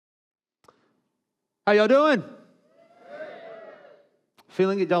How y'all doing?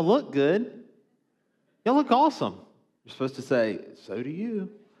 Feeling it? Y'all look good. Y'all look awesome. You're supposed to say, so do you.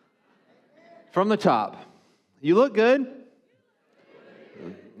 From the top. You look good?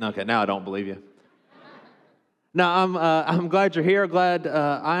 Okay, now I don't believe you. No, I'm glad you're here. Glad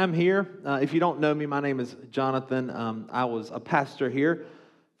I am here. If you don't know me, my name is Jonathan. I was a pastor here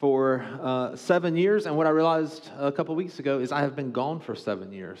for 7 years, and what I realized a couple weeks ago is I have been gone for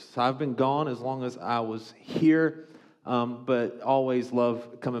 7 years. So I've been gone as long as I was here, but always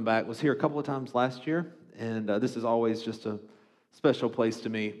love coming back. Was here a couple of times last year, and this is always just a special place to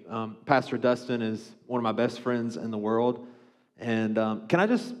me. Pastor Dustin is one of my best friends in the world, and can I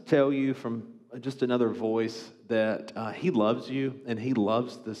just tell you from just another voice that he loves you and he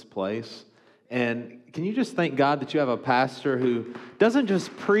loves this place. And can you just thank God that you have a pastor who doesn't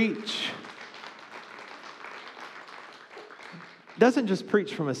just preach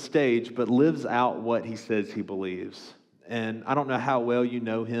from a stage, but lives out what he says he believes. And I don't know how well you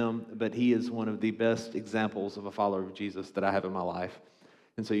know him, but he is one of the best examples of a follower of Jesus that I have in my life.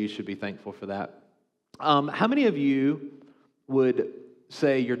 And so you should be thankful for that. How many of you would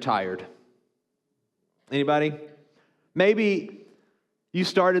say you're tired? Anybody? Maybe you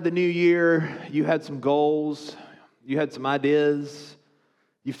started the new year, you had some goals, you had some ideas,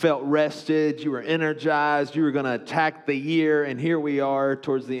 you felt rested, you were energized, you were going to attack the year, and here we are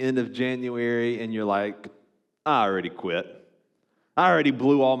towards the end of January, and you're like, I already quit. I already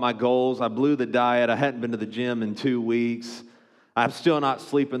blew all my goals. I blew the diet. I hadn't been to the gym in 2 weeks. I'm still not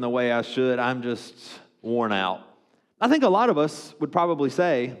sleeping the way I should. I'm just worn out. I think a lot of us would probably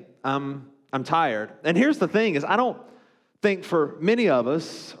say, I'm tired. And here's the thing is I don't think for many of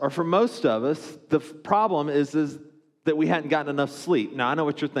us or for most of us, the problem is that we hadn't gotten enough sleep. Now, I know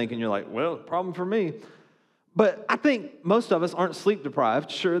what you're thinking. You're like, well, problem for me. But I think most of us aren't sleep deprived.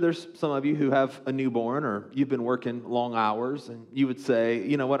 Sure, there's some of you who have a newborn or you've been working long hours and you would say,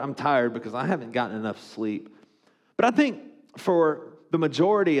 you know what, I'm tired because I haven't gotten enough sleep. But I think for the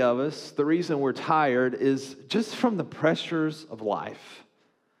majority of us, the reason we're tired is just from the pressures of life.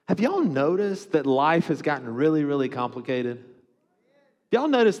 Have y'all noticed that life has gotten really, really complicated? Y'all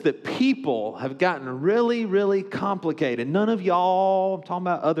notice that people have gotten really, really complicated. None of y'all, I'm talking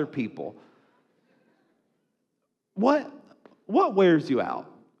about other people. What wears you out?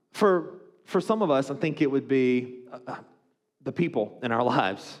 For some of us, I think it would be the people in our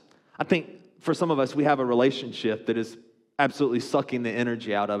lives. I think for some of us, we have a relationship that is absolutely sucking the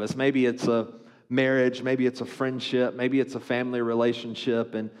energy out of us. Maybe it's a marriage, maybe it's a friendship, maybe it's a family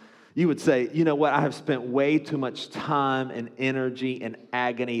relationship, and you would say, you know what, I have spent way too much time and energy and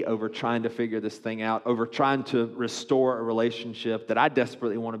agony over trying to figure this thing out, over trying to restore a relationship that I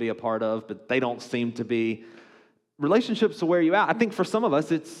desperately want to be a part of, but they don't seem to be. Relationships will wear you out. I think for some of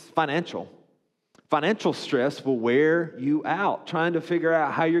us, it's financial. Financial stress will wear you out, trying to figure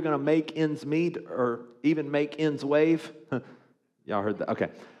out how you're going to make ends meet or even make ends wave. Y'all heard that? Okay.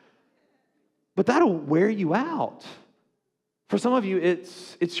 But that'll wear you out. For some of you,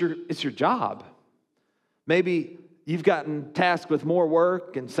 it's your job. Maybe you've gotten tasked with more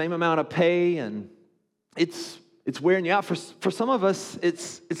work and same amount of pay, and it's wearing you out. For some of us,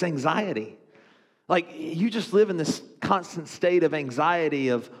 it's anxiety. Like you just live in this constant state of anxiety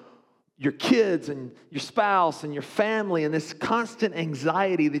of your kids and your spouse and your family, and this constant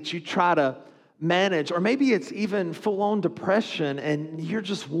anxiety that you try to manage. Or maybe it's even full-on depression and you're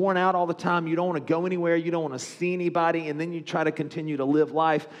just worn out all the time. You don't want to go anywhere. You don't want to see anybody. And then you try to continue to live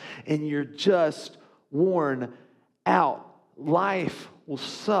life and you're just worn out. Life will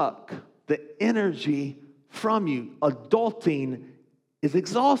suck the energy from you. Adulting is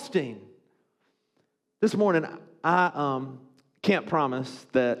exhausting. This morning, I can't promise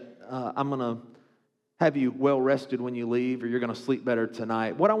that I'm going to have you well rested when you leave or you're going to sleep better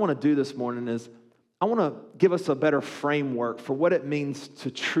tonight. What I want to do this morning is I want to give us a better framework for what it means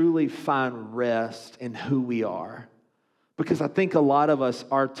to truly find rest in who we are. Because I think a lot of us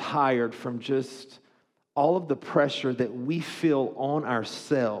are tired from just all of the pressure that we feel on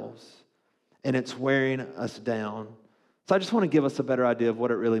ourselves, and it's wearing us down. So I just want to give us a better idea of what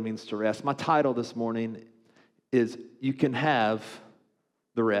it really means to rest. My title this morning is You Can Have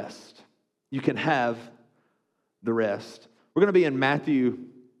the Rest. You can have the rest. We're going to be in Matthew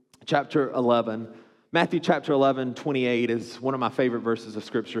chapter 11. Matthew chapter 11, 28 is one of my favorite verses of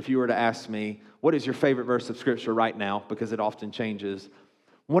Scripture. If you were to ask me, what is your favorite verse of Scripture right now? Because it often changes.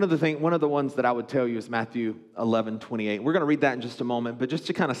 One of the ones that I would tell you is Matthew 11, 28. We're going to read that in just a moment, but just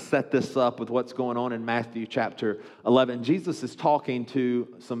to kind of set this up with what's going on in Matthew chapter 11, Jesus is talking to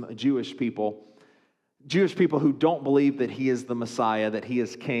some Jewish people. Jewish people who don't believe that he is the Messiah, that he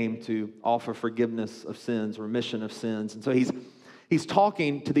has came to offer forgiveness of sins, remission of sins. And so he's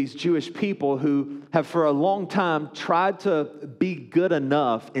talking to these Jewish people who have for a long time tried to be good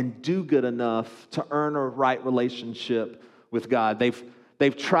enough and do good enough to earn a right relationship with God.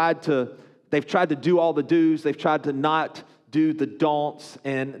 They've tried to do all the do's, they've tried to not do the don'ts,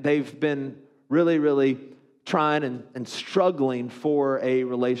 and they've been really, really trying and struggling for a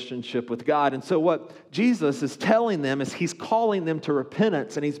relationship with God. And so what Jesus is telling them is he's calling them to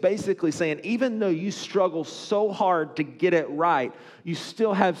repentance, and he's basically saying, even though you struggle so hard to get it right, you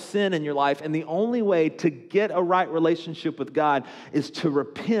still have sin in your life, and the only way to get a right relationship with God is to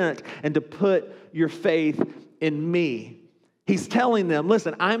repent and to put your faith in me. He's telling them,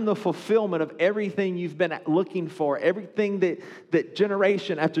 listen, I'm the fulfillment of everything you've been looking for, everything that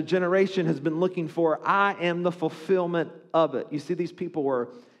generation after generation has been looking for. I am the fulfillment of it. You see, these people were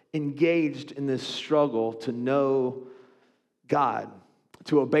engaged in this struggle to know God,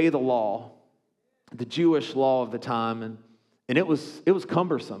 to obey the law, the Jewish law of the time, and it was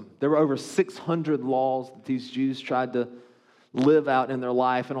cumbersome. There were over 600 laws that these Jews tried to live out in their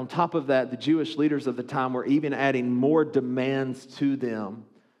life. And on top of that, the Jewish leaders of the time were even adding more demands to them,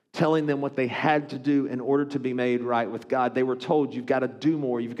 telling them what they had to do in order to be made right with God. They were told, you've got to do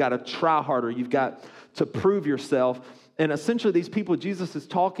more, you've got to try harder, you've got to prove yourself. And essentially, these people Jesus is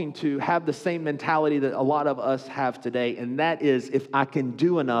talking to have the same mentality that a lot of us have today, and that is, if I can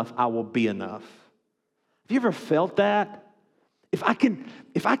do enough, I will be enough. Have you ever felt that? If I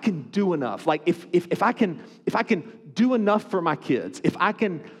can do enough, like if I can do enough for my kids, if I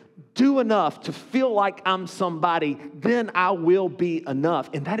can do enough to feel like I'm somebody, then I will be enough.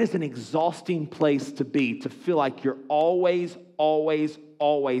 And that is an exhausting place to be, to feel like you're always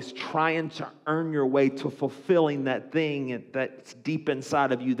trying to earn your way to fulfilling that thing that's deep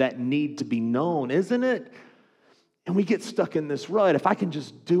inside of you, that need to be known, isn't it? And we get stuck in this rut. If I can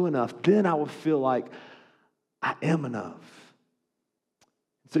just do enough, then I will feel like I am enough.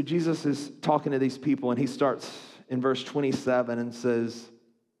 So Jesus is talking to these people, and he starts in verse 27 and says,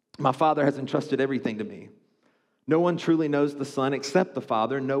 my Father has entrusted everything to me. No one truly knows the Son except the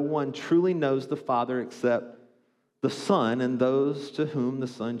Father. No one truly knows the Father except the Son and those to whom the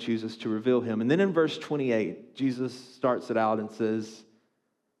Son chooses to reveal him. And then in verse 28, Jesus starts it out and says,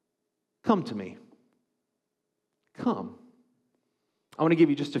 come to me. Come. I want to give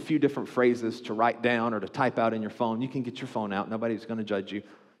you just a few different phrases to write down or to type out in your phone. You can get your phone out. Nobody's going to judge you.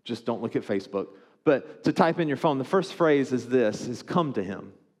 Just don't look at Facebook. But to type in your phone, the first phrase is this, is come to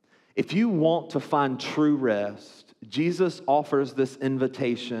him. If you want to find true rest, Jesus offers this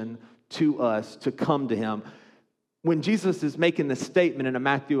invitation to us to come to him. When Jesus is making this statement in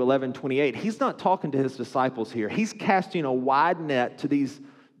Matthew 11:28, he's not talking to his disciples here. He's casting a wide net to these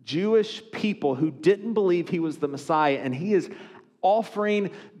Jewish people who didn't believe he was the Messiah, and he is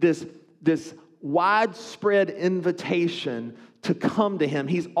offering this widespread invitation to come to him.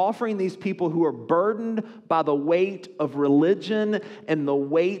 He's offering these people who are burdened by the weight of religion and the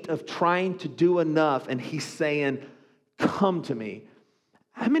weight of trying to do enough, and he's saying, come to me.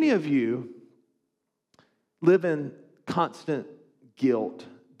 How many of you live in constant guilt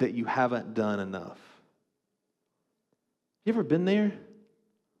that you haven't done enough? You ever been there?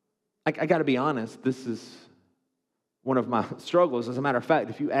 I got to be honest, this is one of my struggles. As a matter of fact,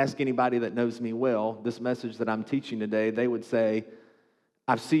 if you ask anybody that knows me well, this message that I'm teaching today, they would say,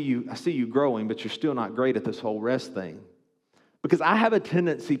 I see you growing, but you're still not great at this whole rest thing. Because I have a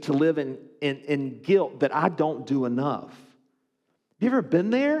tendency to live in guilt that I don't do enough. You ever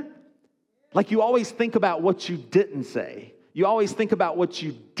been there? Like you always think about what you didn't say. You always think about what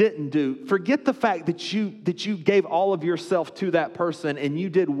you didn't do. Forget the fact that you gave all of yourself to that person and you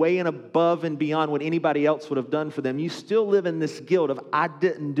did way and above and beyond what anybody else would have done for them. You still live in this guilt of I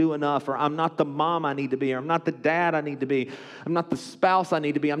didn't do enough, or I'm not the mom I need to be, or I'm not the dad I need to be, I'm not the spouse I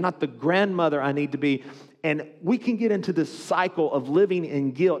need to be, I'm not the grandmother I need to be. And we can get into this cycle of living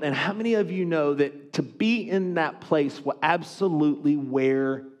in guilt. And how many of you know that to be in that place will absolutely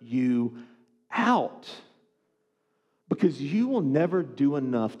wear you out? Because you will never do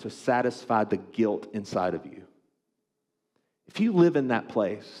enough to satisfy the guilt inside of you. If you live in that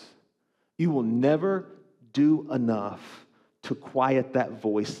place, you will never do enough to quiet that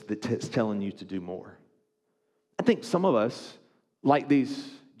voice that's telling you to do more. I think some of us, like these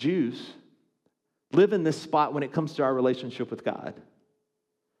Jews, live in this spot when it comes to our relationship with God.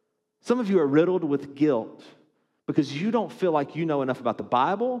 Some of you are riddled with guilt because you don't feel like you know enough about the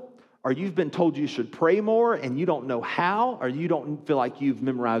Bible, or you've been told you should pray more and you don't know how, or you don't feel like you've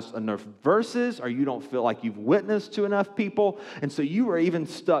memorized enough verses, or you don't feel like you've witnessed to enough people. And so you are even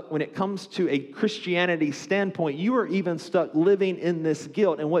stuck, when it comes to a Christianity standpoint, you are even stuck living in this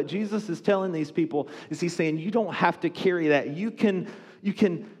guilt. And what Jesus is telling these people is he's saying, you don't have to carry that. You can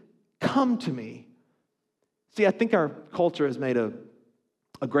come to me. See, I think our culture has made a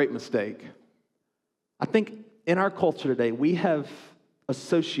great mistake. I think in our culture today, we have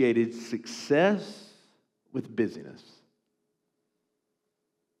associated success with busyness.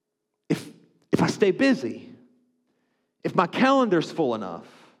 If I stay busy, if my calendar's full enough,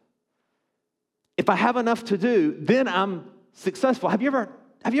 if I have enough to do, then I'm successful. Have you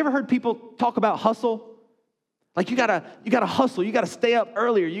ever heard people talk about hustle? Like you gotta hustle, you gotta stay up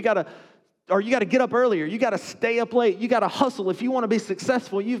earlier, you gotta get up earlier, you gotta stay up late, you gotta hustle. If you want to be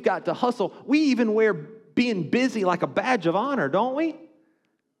successful, you've got to hustle. We even wear being busy like a badge of honor, don't we?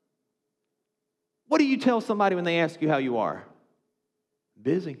 What do you tell somebody when they ask you how you are?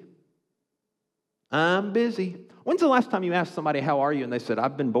 Busy. I'm busy. When's the last time you asked somebody, how are you? And they said,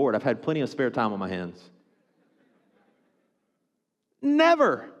 I've been bored. I've had plenty of spare time on my hands.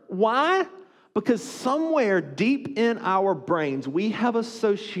 Never. Why? Because somewhere deep in our brains, we have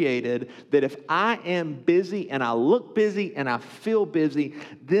associated that if I am busy and I look busy and I feel busy,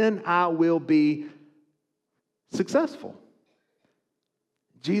 then I will be successful.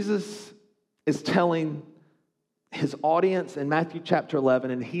 Jesus is telling his audience in Matthew chapter 11,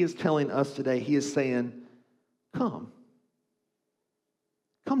 and he is telling us today, he is saying, come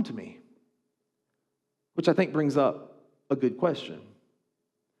to me. Which I think brings up a good question.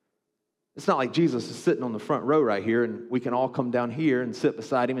 It's not like Jesus is sitting on the front row right here and we can all come down here and sit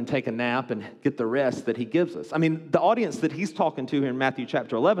beside him and take a nap and get the rest that he gives us. I mean, the audience that he's talking to here in Matthew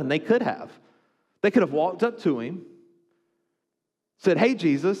chapter 11, they could have. They could have walked up to him, said, hey,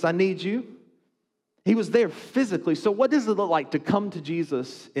 Jesus, I need you. He was there physically. So what does it look like to come to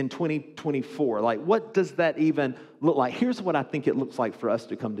Jesus in 2024? Like, what does that even look like? Here's what I think it looks like for us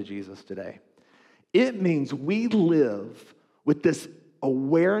to come to Jesus today. It means we live with this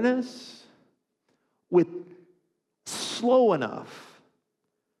awareness, with slow enough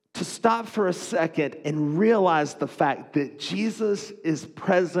to stop for a second and realize the fact that Jesus is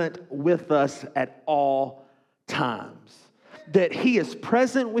present with us at all times. That he is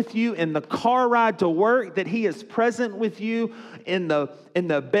present with you in the car ride to work, that he is present with you in the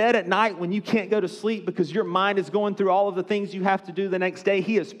bed at night when you can't go to sleep because your mind is going through all of the things you have to do the next day.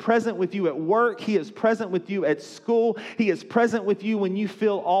 He is present with you at work. He is present with you at school. He is present with you when you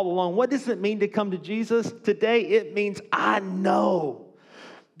feel all alone. What does it mean to come to Jesus today? It means I know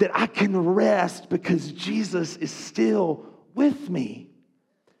that I can rest because Jesus is still with me.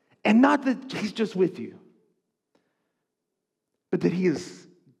 And not that he's just with you, but that he is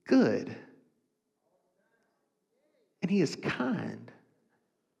good, and he is kind,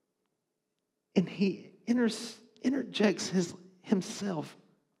 and he interjects himself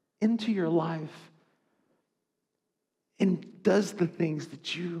into your life and does the things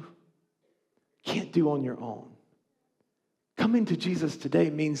that you can't do on your own. Coming to Jesus today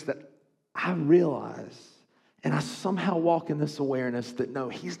means that I realize and I somehow walk in this awareness that no,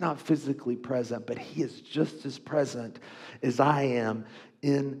 he's not physically present, but he is just as present as I am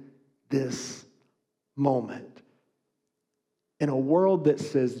in this moment. In a world that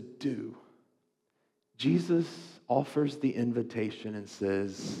says do, Jesus offers the invitation and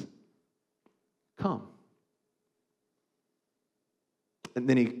says, come. And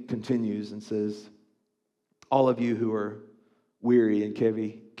then he continues and says, all of you who are weary and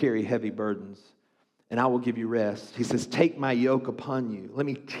carry heavy burdens, and I will give you rest. He says, take my yoke upon you. Let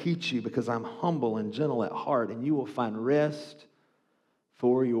me teach you because I'm humble and gentle at heart, and you will find rest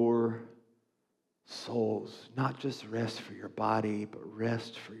for your souls. Not just rest for your body, but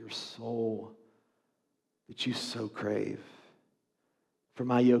rest for your soul that you so crave. For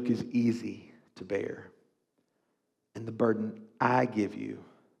my yoke is easy to bear, and the burden I give you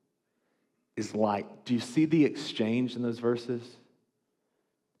is light. Do you see the exchange in those verses?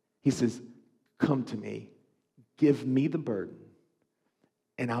 He says, come to me, give me the burden,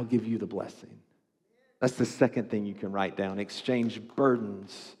 and I'll give you the blessing. That's the second thing you can write down. Exchange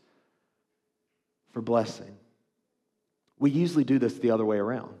burdens for blessing. We usually do this the other way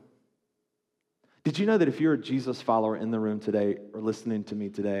around. Did you know that if you're a Jesus follower in the room today or listening to me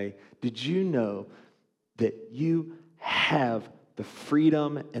today, did you know that you have the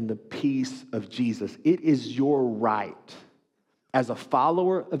freedom and the peace of Jesus? It is your right as a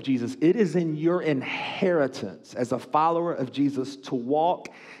follower of Jesus, it is in your inheritance as a follower of Jesus to walk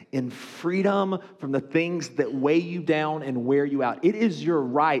in freedom from the things that weigh you down and wear you out. It is your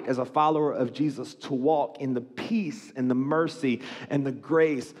right as a follower of Jesus to walk in the peace and the mercy and the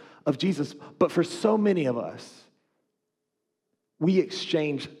grace of Jesus. But for so many of us, we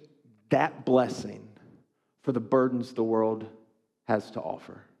exchange that blessing for the burdens the world has to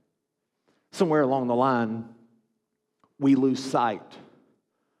offer. Somewhere along the line, we lose sight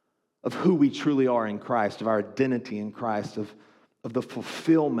of who we truly are in Christ, of our identity in Christ, of the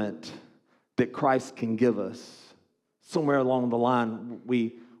fulfillment that Christ can give us. Somewhere along the line,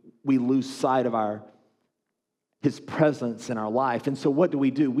 we lose sight of His presence in our life. And so what do?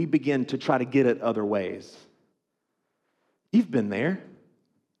 We begin to try to get it other ways. You've been there.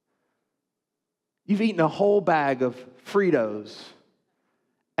 You've eaten a whole bag of Fritos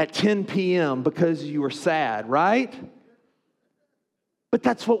at 10 p.m. because you were sad, right? But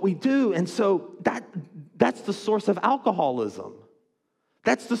that's what we do. And so that's the source of alcoholism.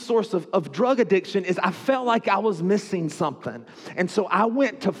 That's the source of drug addiction, is I felt like I was missing something. And so I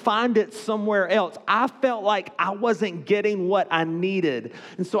went to find it somewhere else. I felt like I wasn't getting what I needed.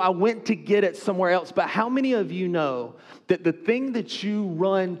 And so I went to get it somewhere else. But how many of you know that the thing that you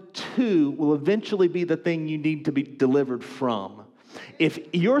run to will eventually be the thing you need to be delivered from? If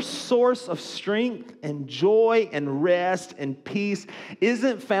your source of strength and joy and rest and peace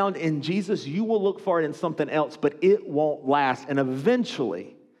isn't found in Jesus, you will look for it in something else, but it won't last. And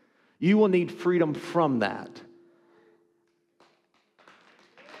eventually, you will need freedom from that.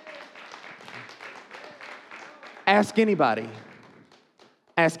 Ask anybody.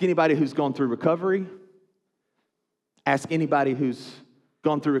 Ask anybody who's gone through recovery. Ask anybody who's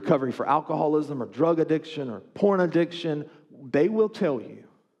gone through recovery for alcoholism or drug addiction or porn addiction. They will tell you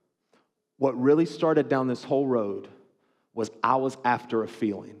what really started down this whole road was I was after a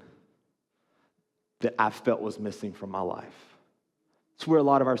feeling that I felt was missing from my life. It's where a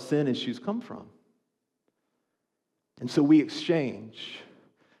lot of our sin issues come from. And so we exchange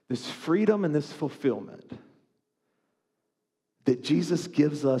this freedom and this fulfillment that Jesus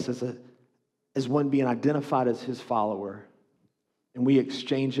gives us as one being identified as His follower, and we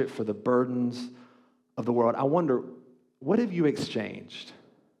exchange it for the burdens of the world. I wonder, what have you exchanged?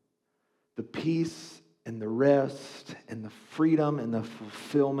 The peace and the rest and the freedom and the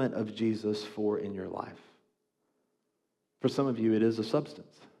fulfillment of Jesus for in your life? For some of you, it is a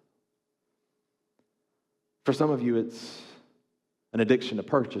substance. For some of you, it's an addiction to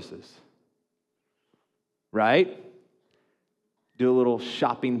purchases. Right? Do a little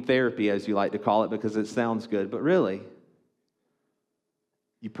shopping therapy, as you like to call it, because it sounds good. But really,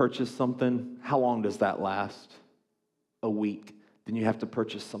 you purchase something, how long does that last? A week. Then you have to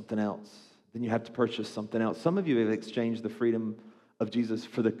purchase something else. Then you have to purchase something else. Some of you have exchanged the freedom of Jesus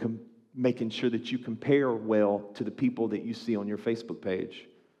for making sure that you compare well to the people that you see on your Facebook page.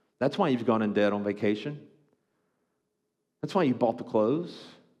 That's why you've gone in debt on vacation. That's why you bought the clothes.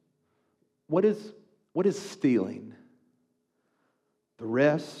 What is stealing the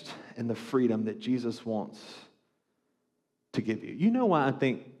rest and the freedom that Jesus wants to give you? You know why I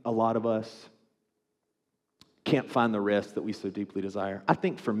think a lot of us can't find the rest that we so deeply desire? I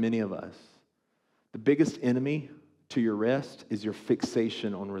think for many of us, the biggest enemy to your rest is your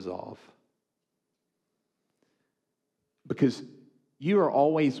fixation on resolve. Because you are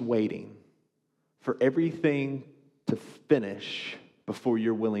always waiting for everything to finish before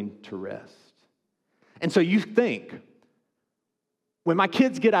you're willing to rest. And so you think, when my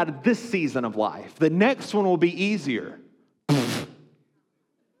kids get out of this season of life, the next one will be easier.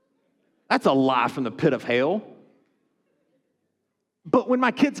 That's a lie from the pit of hell. But when my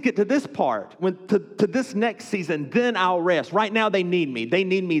kids get to this part, to this next season, then I'll rest. Right now, they need me. They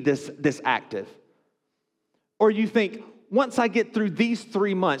need me this active. Or you think, once I get through these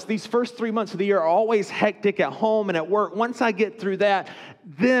 3 months, these first 3 months of the year are always hectic at home and at work. Once I get through that,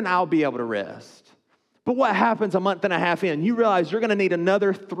 then I'll be able to rest. But what happens a month and a half in? You realize you're going to need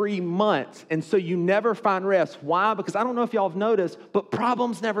another 3 months. And so you never find rest. Why? Because I don't know if y'all have noticed, but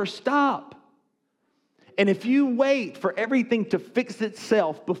problems never stop. And if you wait for everything to fix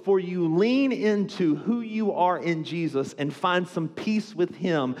itself before you lean into who you are in Jesus and find some peace with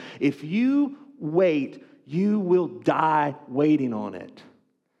Him, if you wait, you will die waiting on it.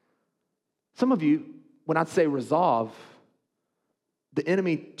 Some of you, when I say resolve, the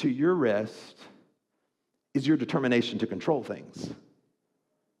enemy to your rest is your determination to control things.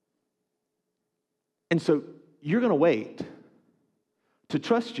 And so you're going to wait to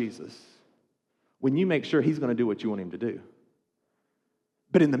trust Jesus when you make sure He's going to do what you want Him to do.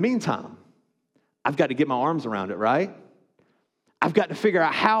 But in the meantime, I've got to get my arms around it, right? I've got to figure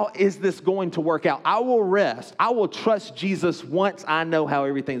out, how is this going to work out? I will rest. I will trust Jesus once I know how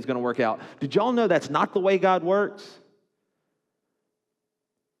everything's going to work out. Did y'all know that's not the way God works?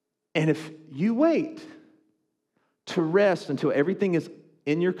 And if you wait to rest until everything is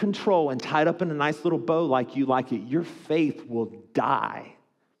in your control and tied up in a nice little bow like you like it, your faith will die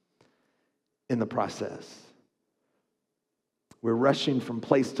in the process. We're rushing from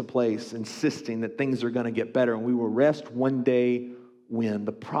place to place, insisting that things are going to get better, and we will rest one day when.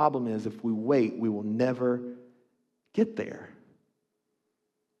 The problem is, if we wait, we will never get there.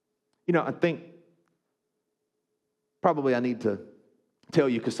 You know, I think probably I need to tell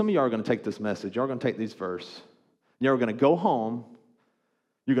you, because some of y'all are going to take this message, y'all are going to take these verses, you're going to go home,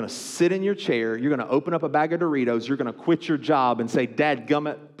 you're going to sit in your chair, you're going to open up a bag of Doritos, you're going to quit your job and say,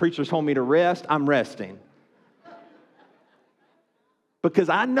 "Dadgummit, preacher told me to rest, I'm resting." Because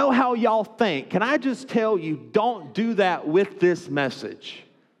I know how y'all think. Can I just tell you, don't do that with this message.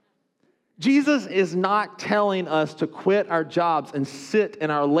 Jesus is not telling us to quit our jobs and sit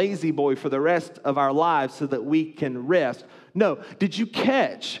in our lazy boy for the rest of our lives so that we can rest. No. Did you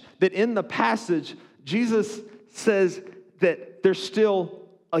catch that in the passage, Jesus says that there's still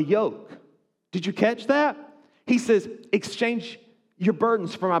a yoke? Did you catch that? He says, exchange your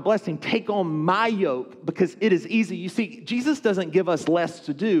burdens for my blessing. Take on my yoke because it is easy. You see, Jesus doesn't give us less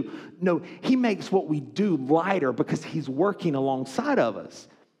to do. No, he makes what we do lighter because he's working alongside of us.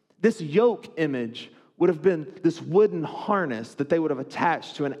 This yoke image would have been this wooden harness that they would have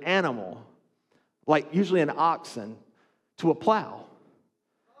attached to an animal, like usually an oxen, to a plow.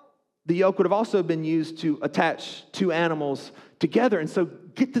 The yoke would have also been used to attach two animals together. And so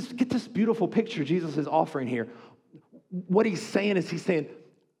get this beautiful picture Jesus is offering here. What he's saying is, he's saying,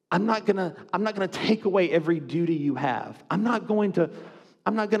 I'm not gonna take away every duty you have. I'm not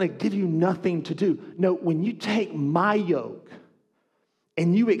gonna give you nothing to do. No, when you take my yoke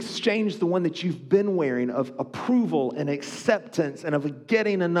and you exchange the one that you've been wearing of approval and acceptance and of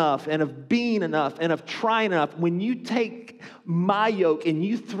getting enough and of being enough and of trying enough, when you take my yoke and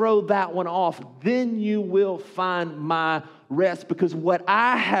you throw that one off, then you will find my rest, because what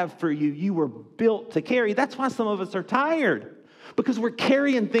I have for you, you were built to carry. That's why some of us are tired, because we're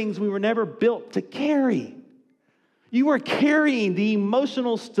carrying things we were never built to carry. You are carrying the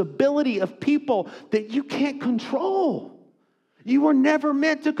emotional stability of people that you can't control. You were never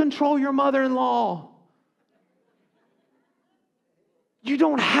meant to control your mother-in-law. You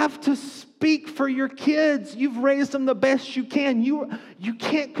don't have to speak for your kids. You've raised them the best you can. You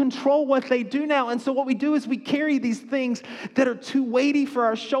can't control what they do now. And so what we do is we carry these things that are too weighty for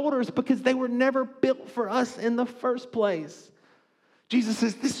our shoulders because they were never built for us in the first place. Jesus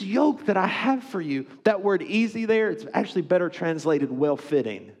says, this yoke that I have for you, that word easy there, it's actually better translated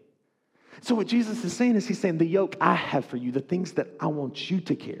well-fitting. So what Jesus is saying is, he's saying the yoke I have for you, the things that I want you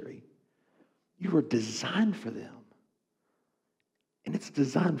to carry, you were designed for them. And it's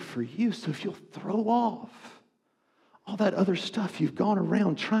designed for you. So if you'll throw off all that other stuff you've gone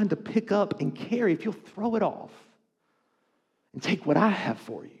around trying to pick up and carry, if you'll throw it off and take what I have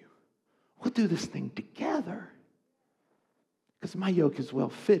for you, we'll do this thing together. Because my yoke is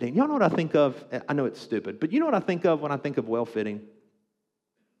well-fitting. Y'all know what I think of? I know it's stupid, but you know what I think of when I think of well-fitting?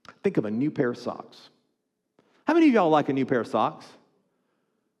 Think of a new pair of socks. How many of y'all like a new pair of socks?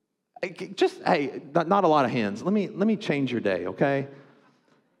 Just, hey, not a lot of hands. Let me change your day, okay?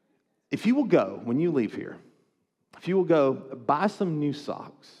 If you will go, when you leave here, if you will go buy some new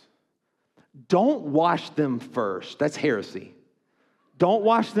socks, don't wash them first. That's heresy. Don't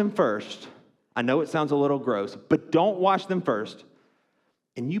wash them first. I know it sounds a little gross, but don't wash them first.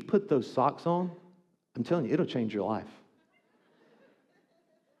 And you put those socks on, I'm telling you, it'll change your life.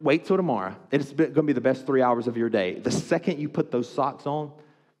 Wait till tomorrow. It's going to be the best 3 hours of your day. The second you put those socks on,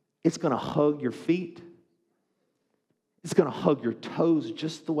 it's going to hug your feet. It's going to hug your toes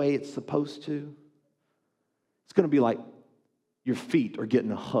just the way it's supposed to. It's going to be like your feet are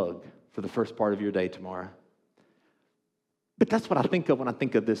getting a hug for the first part of your day tomorrow. But that's what I think of when I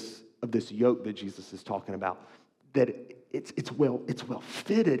think of this yoke that Jesus is talking about. That it's well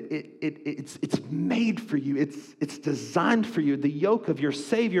fitted. It's made for you. It's designed for you. The yoke of your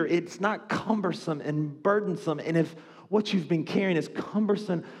Savior, it's not cumbersome and burdensome. And if what you've been carrying is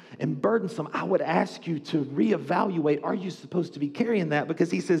cumbersome and burdensome, I would ask you to reevaluate, are you supposed to be carrying that?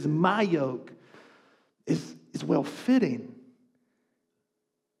 Because he says, my yoke is well-fitting.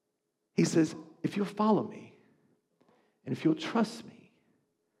 He says, if you'll follow me, and if you'll trust me,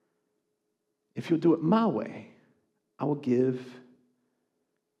 if you'll do it my way, I will give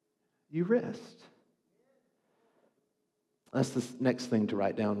you rest. That's the next thing to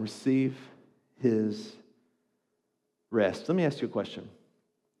write down. Receive his rest. Let me ask you a question.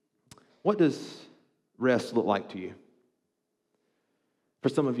 What does rest look like to you? For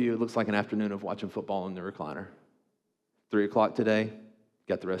some of you, it looks like an afternoon of watching football in the recliner. 3 o'clock today,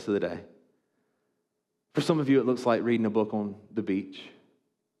 got the rest of the day. For some of you, it looks like reading a book on the beach.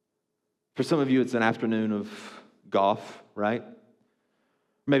 For some of you, it's an afternoon of golf, right?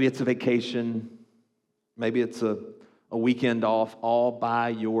 Maybe it's a vacation. Maybe it's a weekend off all by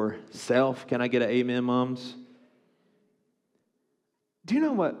yourself. Can I get an amen, moms? Do you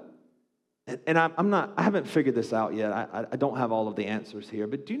know what? And I haven't figured this out yet. I don't have all of the answers here.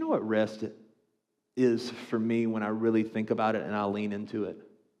 But do you know what rest is for me when I really think about it and I lean into it?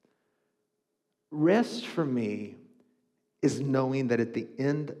 Rest for me is knowing that at the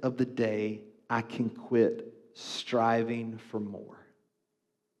end of the day, I can quit striving for more.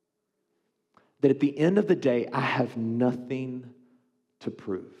 That at the end of the day, I have nothing to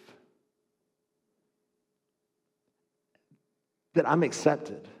prove. That I'm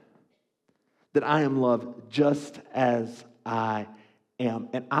accepted. That I am loved just as I am.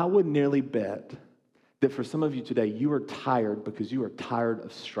 And I would nearly bet that for some of you today, you are tired because you are tired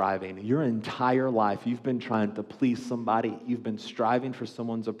of striving. Your entire life, you've been trying to please somebody. You've been striving for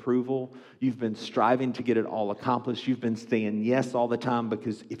someone's approval. You've been striving to get it all accomplished. You've been saying yes all the time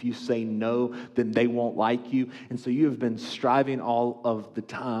because if you say no, then they won't like you. And so you have been striving all of the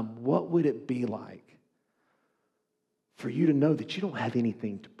time. What would it be like for you to know that you don't have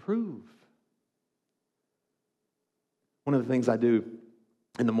anything to prove? One of the things I do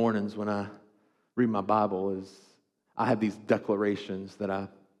in the mornings when I read my Bible is I have these declarations that I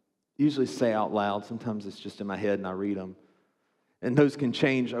usually say out loud. Sometimes it's just in my head and I read them. And those can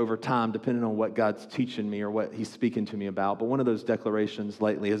change over time depending on what God's teaching me or what he's speaking to me about. But one of those declarations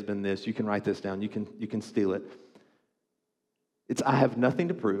lately has been this. You can write this down. You can steal it. It's I have nothing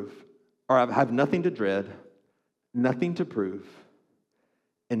to prove, or I have nothing to dread, nothing to prove,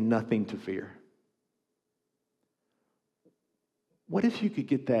 and nothing to fear. What if you could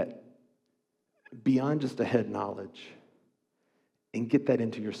get that beyond just a head knowledge and get that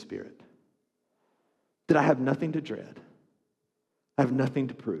into your spirit? That I have nothing to dread, I have nothing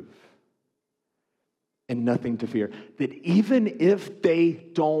to prove, and nothing to fear. That even if they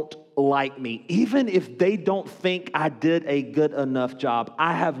don't like me, even if they don't think I did a good enough job,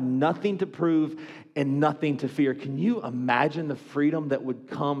 I have nothing to prove and nothing to fear. Can you imagine the freedom that would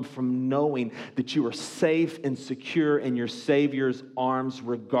come from knowing that you are safe and secure in your Savior's arms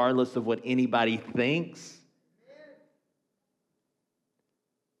regardless of what anybody thinks?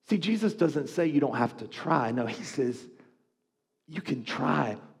 See, Jesus doesn't say you don't have to try. No, he says you can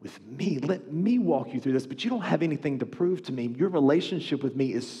try with me. Let me walk you through this, but you don't have anything to prove to me. Your relationship with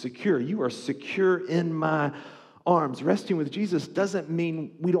me is secure. You are secure in my arms. Resting with Jesus doesn't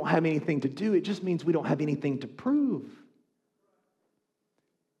mean we don't have anything to do. It just means we don't have anything to prove.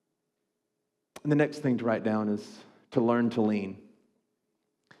 And the next thing to write down is to learn to lean.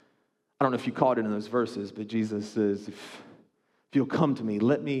 I don't know if you caught it in those verses, but Jesus says, if you'll come to me,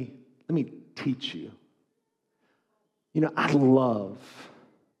 let me teach you. You know, I love,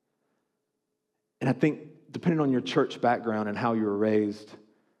 and I think depending on your church background and how you were raised,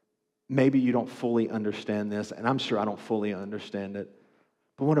 maybe you don't fully understand this, and I'm sure I don't fully understand it.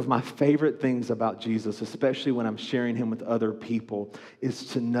 But one of my favorite things about Jesus, especially when I'm sharing him with other people, is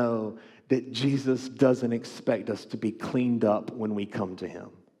to know that Jesus doesn't expect us to be cleaned up when we come to him.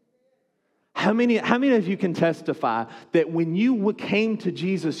 How many of you can testify that when you came to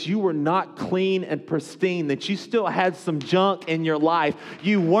Jesus, you were not clean and pristine, that you still had some junk in your life?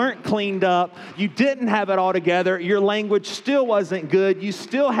 You weren't cleaned up. You didn't have it all together. Your language still wasn't good. You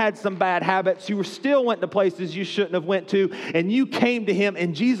still had some bad habits. You still went to places you shouldn't have went to, and you came to him,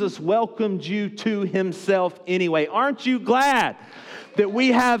 and Jesus welcomed you to himself anyway. Aren't you glad that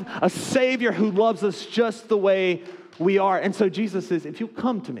we have a Savior who loves us just the way we are? And so Jesus says, if you'll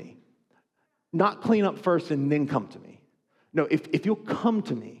come to me, not clean up first and then come to me. No, if you'll come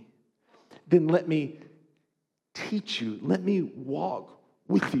to me, then let me teach you. Let me walk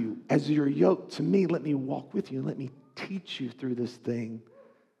with you. As you're yoked to me, let me walk with you. Let me teach you through this thing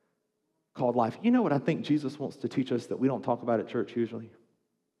called life. You know what I think Jesus wants to teach us that we don't talk about at church usually?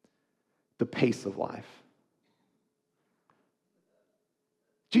 The pace of life.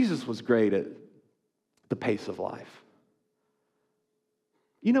 Jesus was great at the pace of life.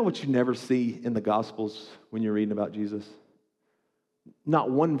 You know what you never see in the Gospels when you're reading about Jesus? Not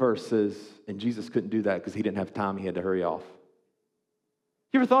one verse says, and Jesus couldn't do that because he didn't have time, he had to hurry off.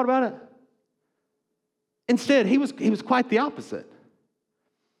 You ever thought about it? Instead, he was quite the opposite.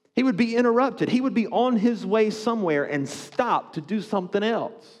 He would be interrupted. He would be on his way somewhere and stop to do something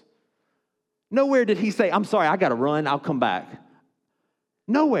else. Nowhere did he say, I'm sorry, I got to run, I'll come back.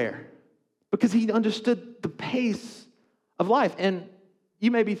 Nowhere. Because he understood the pace of life. And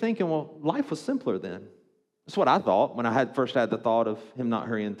you may be thinking, well, life was simpler then. That's what I thought when I first had the thought of him not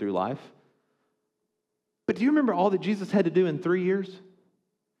hurrying through life. But do you remember all that Jesus had to do in 3 years?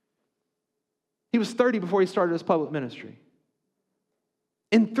 He was 30 before he started his public ministry.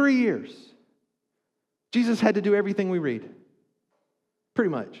 In 3 years, Jesus had to do everything we read. Pretty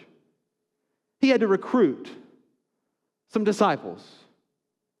much. He had to recruit some disciples.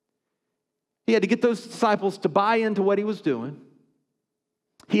 He had to get those disciples to buy into what he was doing.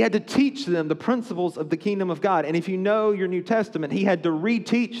 He had to teach them the principles of the kingdom of God. And if you know your New Testament, he had to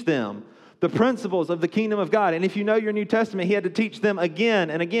reteach them the principles of the kingdom of God. And if you know your New Testament, he had to teach them again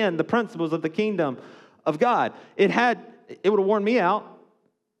and again the principles of the kingdom of God. It would have worn me out.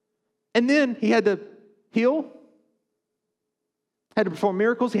 And then he had to heal, had to perform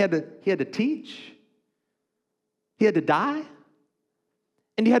miracles, he had to teach, he had to die,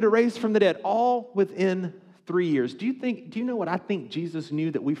 and he had to raise from the dead, all within 3 years. Do you know what I think Jesus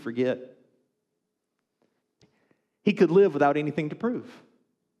knew that we forget? He could live without anything to prove.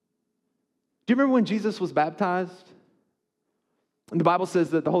 Do you remember when Jesus was baptized? And the Bible says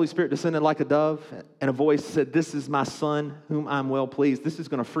that the Holy Spirit descended like a dove, and a voice said, "This is my son whom I'm well pleased." This is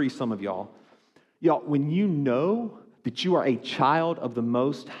going to free some of y'all. Y'all, when you know that you are a child of the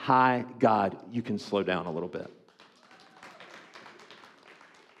Most High God, you can slow down a little bit.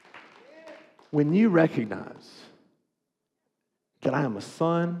 When you recognize that I am a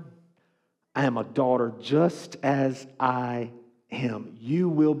son, I am a daughter just as I am, you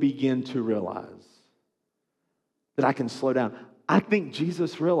will begin to realize that I can slow down. I think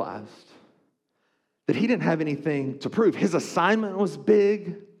Jesus realized that he didn't have anything to prove. His assignment was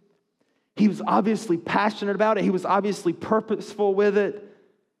big. He was obviously passionate about it. He was obviously purposeful with it.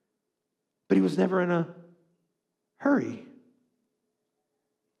 But he was never in a hurry.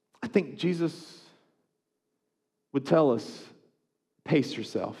 I think Jesus would tell us, pace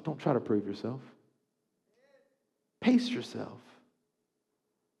yourself. Don't try to prove yourself. Pace yourself.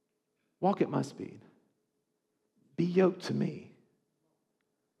 Walk at my speed. Be yoked to me.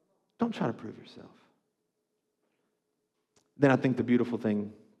 Don't try to prove yourself. Then I think the beautiful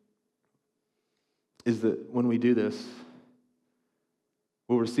thing is that when we do this,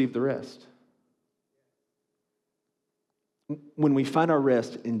 we'll receive the rest. When we find our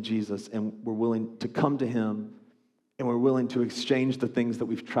rest in Jesus and we're willing to come to him and we're willing to exchange the things that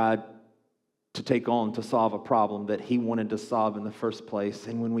we've tried to take on to solve a problem that he wanted to solve in the first place,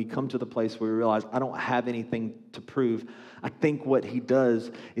 and when we come to the place where we realize, I don't have anything to prove, I think what he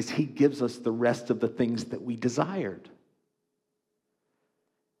does is he gives us the rest of the things that we desired.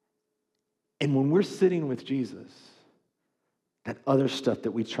 And when we're sitting with Jesus, that other stuff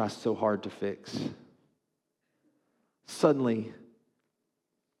that we try so hard to fix, suddenly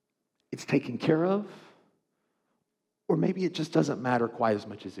it's taken care of, or maybe it just doesn't matter quite as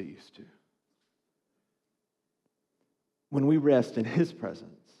much as it used to. When we rest in his presence,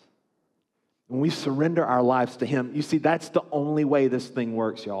 when we surrender our lives to him, you see, that's the only way this thing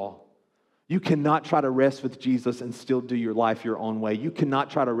works, y'all. You cannot try to rest with Jesus and still do your life your own way. You cannot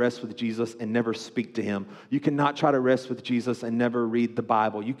try to rest with Jesus and never speak to him. You cannot try to rest with Jesus and never read the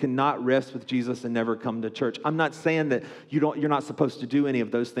Bible. You cannot rest with Jesus and never come to church. I'm not saying that you're not supposed to do any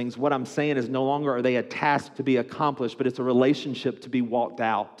of those things. What I'm saying is no longer are they a task to be accomplished, but it's a relationship to be walked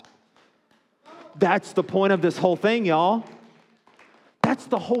out. That's the point of this whole thing, y'all. That's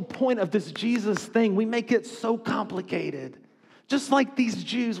the whole point of this Jesus thing. We make it so complicated. Just like these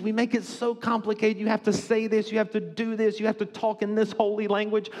Jews, we make it so complicated. You have to say this, you have to do this, you have to talk in this holy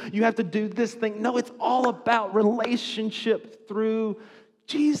language, you have to do this thing. No, it's all about relationship through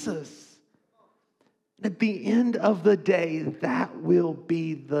Jesus. At the end of the day, that will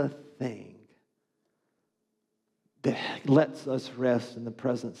be the thing that lets us rest in the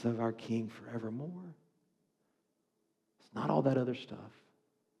presence of our King forevermore. It's not all that other stuff.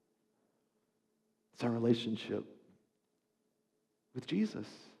 It's our relationship with Jesus.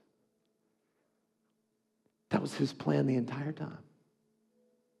 That was his plan the entire time.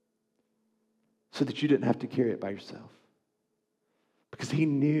 So that you didn't have to carry it by yourself. Because he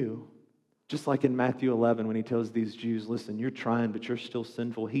knew, just like in Matthew 11 when he tells these Jews, listen, you're trying, but you're still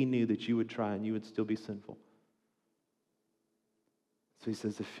sinful. He knew that you would try and you would still be sinful. So he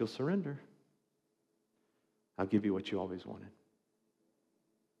says, if you'll surrender, I'll give you what you always wanted.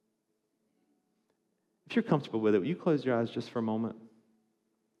 If you're comfortable with it, will you close your eyes just for a moment?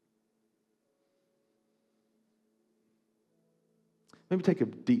 Maybe take a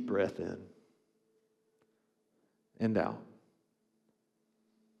deep breath in and out.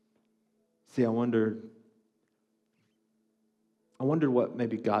 See, I wondered what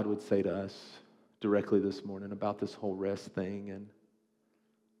maybe God would say to us directly this morning about this whole rest thing. And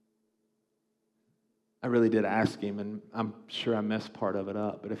I really did ask him, and I'm sure I messed part of it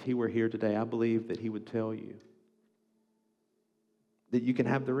up. But if he were here today, I believe that he would tell you that you can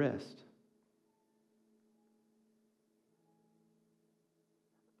have the rest.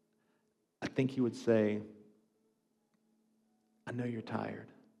 I think he would say, I know you're tired.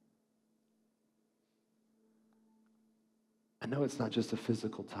 I know it's not just a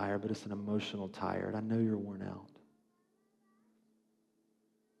physical tired, but it's an emotional tired. I know you're worn out.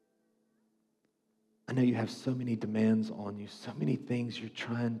 I know you have so many demands on you, so many things you're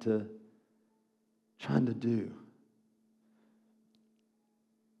trying to do.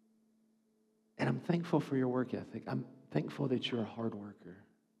 And I'm thankful for your work ethic. I'm thankful that you're a hard worker.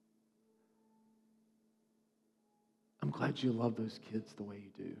 I'm glad you love those kids the way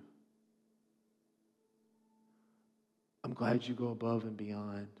you do. I'm glad you go above and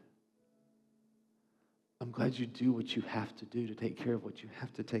beyond. I'm glad you do what you have to do to take care of what you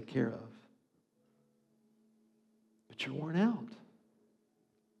have to take care of. But you're worn out.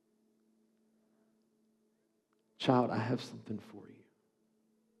 Child, I have something for you.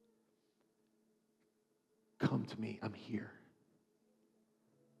 Come to me. I'm here.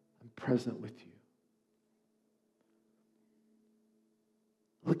 I'm present with you.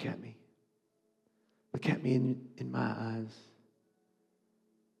 Look at me. Look at me in my eyes.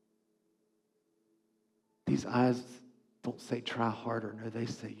 These eyes don't say try harder. No, they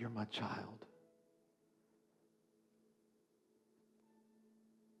say you're my child.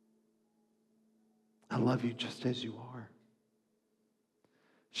 I love you just as you are.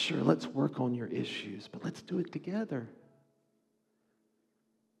 Sure, let's work on your issues, but let's do it together.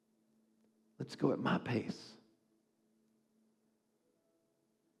 Let's go at my pace.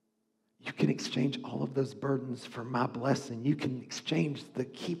 You can exchange all of those burdens for my blessing. You can exchange the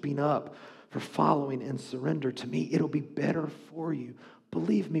keeping up for following and surrender to me. It'll be better for you.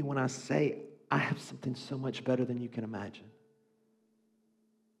 Believe me when I say I have something so much better than you can imagine.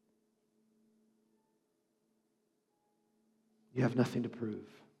 You have nothing to prove.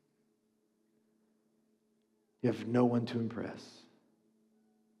 You have no one to impress.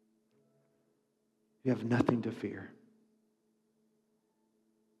 You have nothing to fear.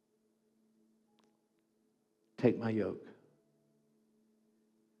 Take my yoke.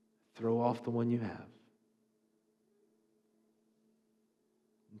 Throw off the one you have.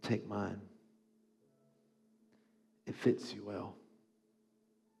 And take mine. It fits you well.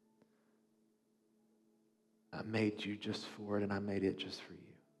 I made you just for it, and I made it just for you.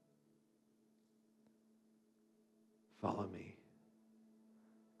 Follow me.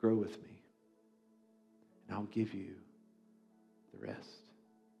 Grow with me. And I'll give you the rest.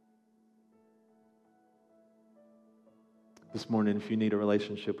 This morning, if you need a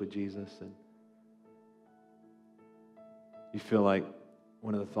relationship with Jesus and you feel like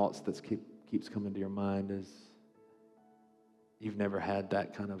one of the thoughts that keeps coming to your mind is you've never had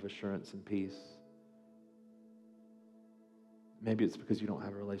that kind of assurance and peace, maybe it's because you don't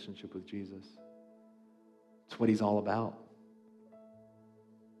have a relationship with Jesus. It's what he's all about.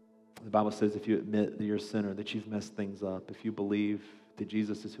 The Bible says if you admit that you're a sinner, that you've messed things up, if you believe that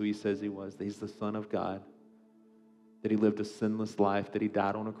Jesus is who he says he was, that he's the Son of God, that he lived a sinless life, that he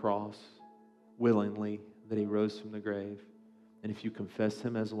died on a cross willingly, that he rose from the grave, and if you confess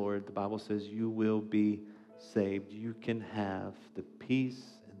him as Lord, the Bible says you will be saved. You can have the peace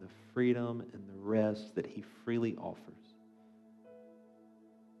and the freedom and the rest that he freely offers.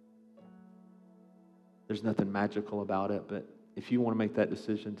 There's nothing magical about it, but if you want to make that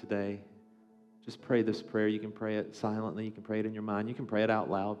decision today, just pray this prayer. You can pray it silently. You can pray it in your mind. You can pray it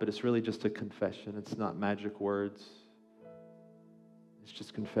out loud, but it's really just a confession. It's not magic words. It's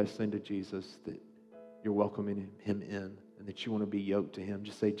just confessing to Jesus that you're welcoming him in and that you want to be yoked to him.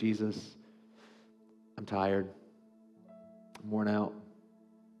 Just say, Jesus, I'm tired. I'm worn out.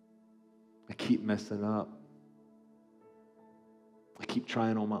 I keep messing up. I keep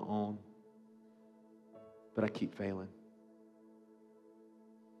trying on my own, but I keep failing.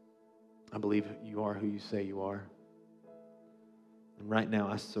 I believe you are who you say you are. And right now,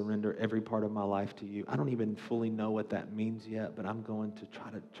 I surrender every part of my life to you. I don't even fully know what that means yet, but I'm going to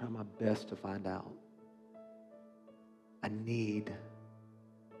try my best to find out. I need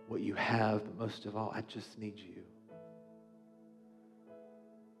what you have, but most of all, I just need you.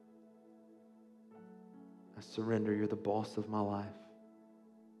 I surrender. You're the boss of my life.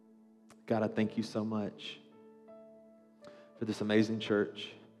 God, I thank you so much for this amazing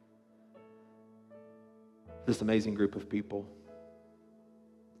church, this amazing group of people.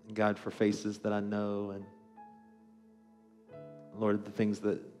 God, for faces that I know, and Lord, the things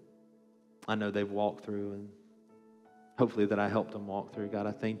that I know they've walked through, and hopefully that I helped them walk through. God,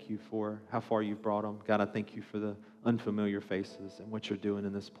 I thank you for how far you've brought them. God, I thank you for the unfamiliar faces and what you're doing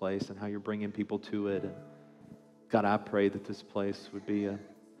in this place and how you're bringing people to it. And God, I pray that this place would be an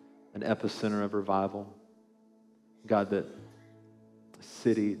epicenter of revival. God, that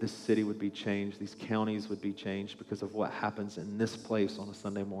this city would be changed. These counties would be changed because of what happens in this place on a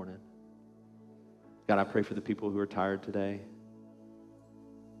Sunday morning. God, I pray for the people who are tired today.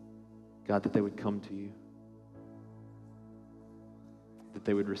 God, that they would come to you, that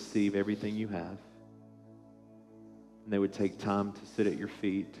they would receive everything you have, and they would take time to sit at your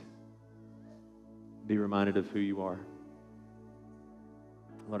feet, be reminded of who you are.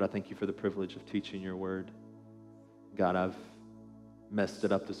 Lord, I thank you for the privilege of teaching your word. God, I've messed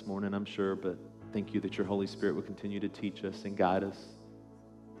it up this morning, I'm sure, but thank you that your Holy Spirit will continue to teach us and guide us.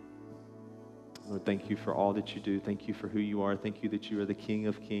 Lord, thank you for all that you do. Thank you for who you are. Thank you that you are the King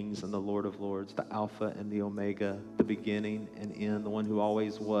of kings and the Lord of lords, the Alpha and the Omega, the beginning and end, the one who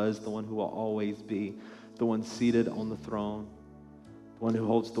always was, the one who will always be, the one seated on the throne, the one who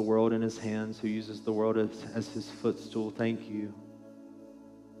holds the world in his hands, who uses the world as his footstool. Thank you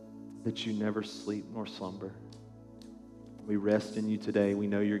that you never sleep nor slumber. We rest in you today. We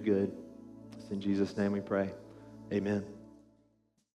know you're good. It's in Jesus' name we pray. Amen.